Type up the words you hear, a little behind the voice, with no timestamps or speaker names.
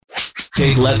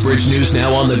Take Lethbridge News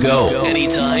Now on the go.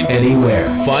 Anytime, anywhere.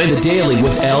 Find The Daily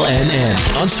with LNN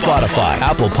on Spotify,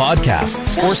 Apple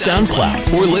Podcasts, or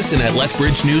SoundCloud. Or listen at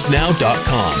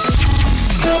lethbridgenewsnow.com.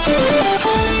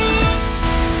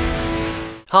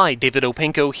 Hi, David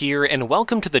Opinko here, and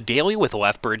welcome to The Daily with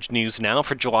Lethbridge News Now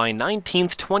for July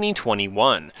 19th,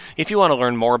 2021. If you want to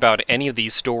learn more about any of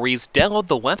these stories, download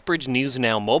the Lethbridge News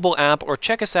Now mobile app or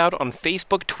check us out on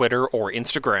Facebook, Twitter, or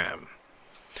Instagram.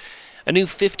 A new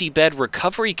 50-bed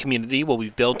recovery community will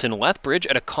be built in Lethbridge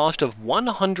at a cost of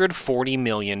 $140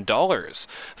 million.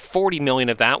 $40 million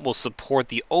of that will support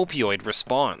the opioid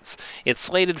response. It's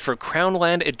slated for Crown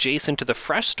land adjacent to the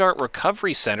Fresh Start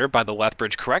Recovery Center by the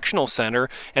Lethbridge Correctional Center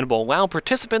and will allow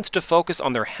participants to focus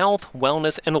on their health,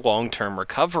 wellness, and long-term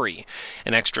recovery.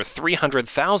 An extra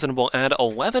 $300,000 will add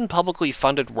 11 publicly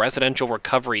funded residential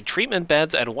recovery treatment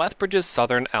beds at Lethbridge's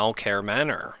Southern Alcare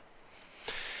Manor.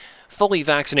 Fully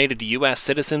vaccinated U.S.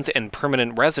 citizens and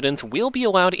permanent residents will be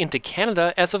allowed into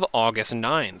Canada as of August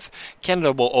 9th.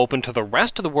 Canada will open to the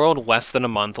rest of the world less than a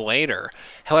month later.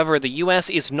 However, the U.S.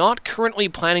 is not currently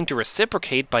planning to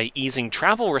reciprocate by easing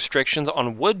travel restrictions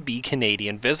on would-be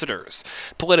Canadian visitors.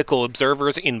 Political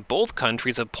observers in both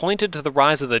countries have pointed to the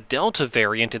rise of the Delta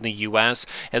variant in the U.S.,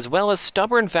 as well as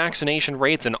stubborn vaccination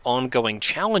rates and ongoing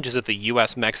challenges at the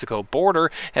U.S.-Mexico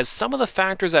border as some of the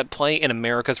factors at play in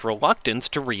America's reluctance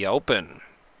to reopen.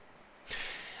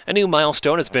 A new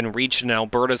milestone has been reached in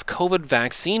Alberta's COVID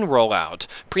vaccine rollout.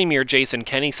 Premier Jason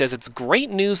Kenney says it's great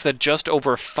news that just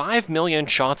over 5 million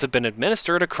shots have been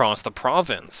administered across the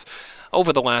province.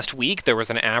 Over the last week, there was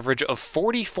an average of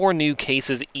 44 new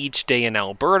cases each day in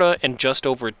Alberta and just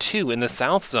over 2 in the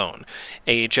South Zone.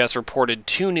 AHS reported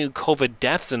 2 new COVID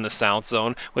deaths in the South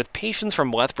Zone, with patients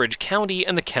from Lethbridge County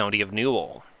and the County of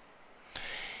Newell.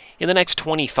 In the next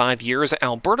 25 years,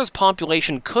 Alberta's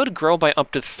population could grow by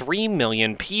up to 3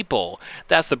 million people.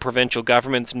 That's the provincial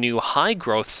government's new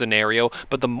high-growth scenario,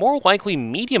 but the more likely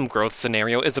medium-growth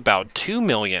scenario is about 2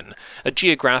 million. A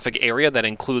geographic area that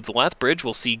includes Lethbridge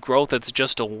will see growth that's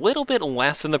just a little bit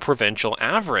less than the provincial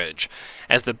average.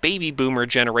 As the baby boomer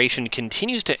generation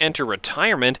continues to enter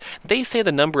retirement, they say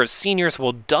the number of seniors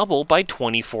will double by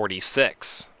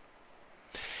 2046.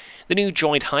 The new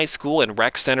joint high school and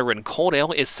rec center in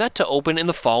Coaldale is set to open in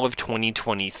the fall of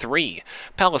 2023.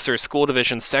 Palliser School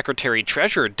Division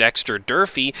Secretary-Treasurer Dexter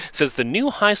Durfee says the new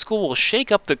high school will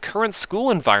shake up the current school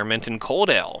environment in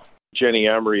Coaldale. Jenny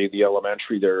Emery, the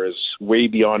elementary there, is way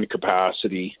beyond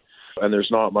capacity, and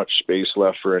there's not much space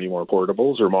left for any more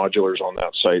portables or modulars on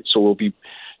that site. So we'll be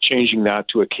changing that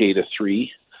to a K-3.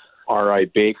 R.I.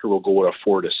 Baker will go to a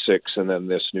 4-6, and then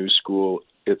this new school,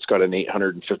 it's got an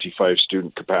 855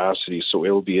 student capacity, so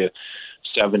it'll be a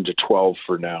 7-12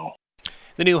 for now.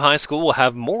 The new high school will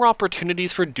have more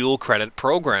opportunities for dual credit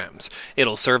programs.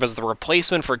 It'll serve as the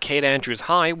replacement for Kate Andrews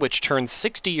High, which turns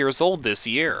 60 years old this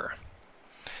year.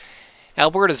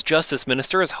 Alberta's Justice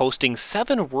Minister is hosting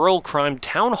 7 rural crime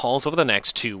town halls over the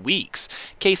next 2 weeks.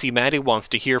 Casey Maddy wants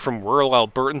to hear from rural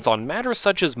Albertans on matters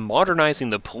such as modernizing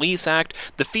the Police Act,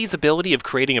 the feasibility of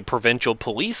creating a provincial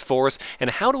police force, and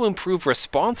how to improve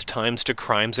response times to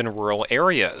crimes in rural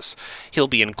areas. He'll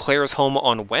be in Claresholm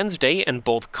on Wednesday and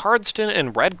both Cardston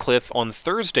and Redcliffe on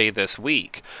Thursday this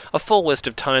week. A full list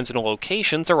of times and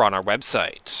locations are on our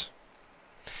website.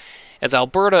 As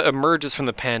Alberta emerges from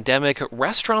the pandemic,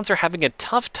 restaurants are having a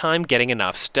tough time getting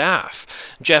enough staff.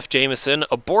 Jeff Jameson,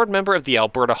 a board member of the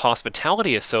Alberta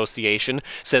Hospitality Association,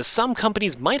 says some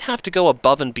companies might have to go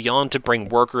above and beyond to bring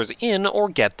workers in or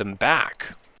get them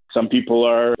back. Some people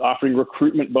are offering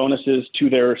recruitment bonuses to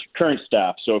their current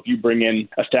staff. So if you bring in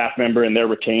a staff member and they're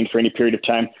retained for any period of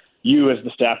time, you as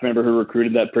the staff member who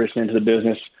recruited that person into the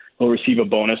business will receive a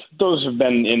bonus. Those have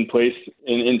been in place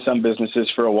in some businesses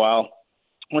for a while.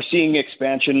 We're seeing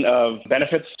expansion of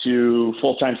benefits to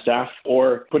full-time staff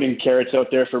or putting carrots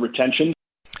out there for retention.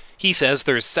 He says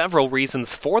there's several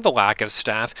reasons for the lack of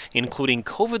staff, including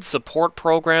COVID support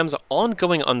programs,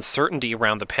 ongoing uncertainty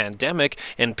around the pandemic,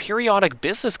 and periodic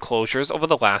business closures over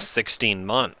the last 16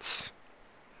 months.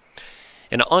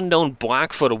 An unknown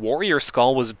Blackfoot warrior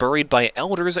skull was buried by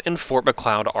elders in Fort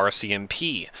Macleod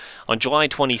RCMP. On July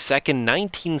 22,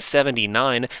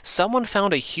 1979, someone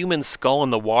found a human skull in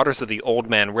the waters of the Old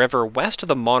Man River west of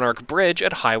the Monarch Bridge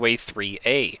at Highway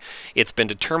 3A. It's been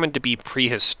determined to be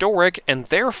prehistoric and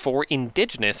therefore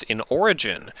indigenous in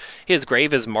origin. His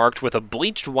grave is marked with a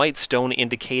bleached white stone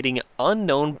indicating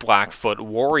unknown Blackfoot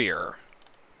warrior.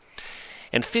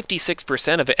 And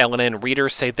 56% of LNN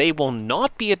readers say they will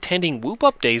not be attending Whoop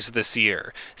Up Days this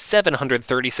year.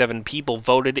 737 people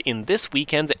voted in this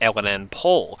weekend's LNN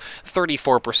poll.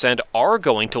 34% are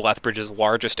going to Lethbridge's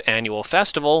largest annual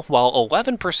festival, while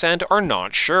 11% are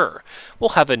not sure. We'll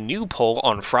have a new poll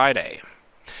on Friday.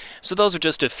 So those are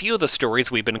just a few of the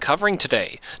stories we've been covering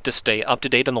today. To stay up to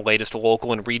date on the latest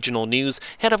local and regional news,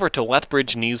 head over to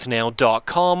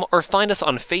lethbridgenewsnow.com or find us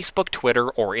on Facebook, Twitter,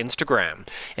 or Instagram.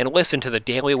 And listen to the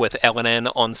Daily with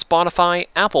LNN on Spotify,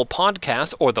 Apple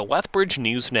Podcasts, or the Lethbridge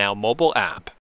News Now mobile app.